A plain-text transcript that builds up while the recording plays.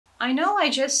I know I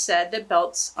just said that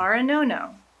belts are a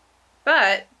no-no,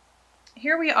 but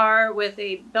here we are with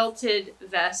a belted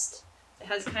vest that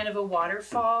has kind of a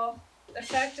waterfall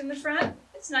effect in the front.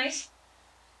 It's nice.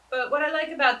 But what I like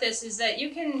about this is that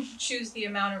you can choose the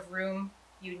amount of room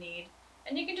you need,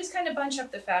 and you can just kind of bunch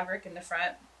up the fabric in the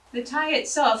front. The tie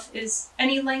itself is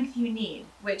any length you need,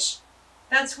 which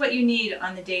that's what you need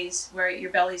on the days where your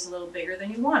belly's a little bigger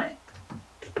than you want it.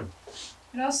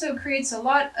 It also creates a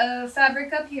lot of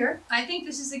fabric up here. I think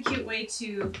this is a cute way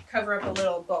to cover up a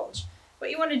little bulge. What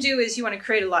you want to do is you want to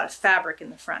create a lot of fabric in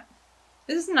the front.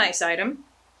 This is a nice item.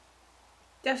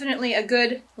 Definitely a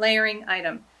good layering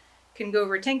item. Can go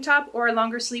over a tank top or a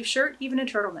longer sleeve shirt, even a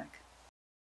turtleneck.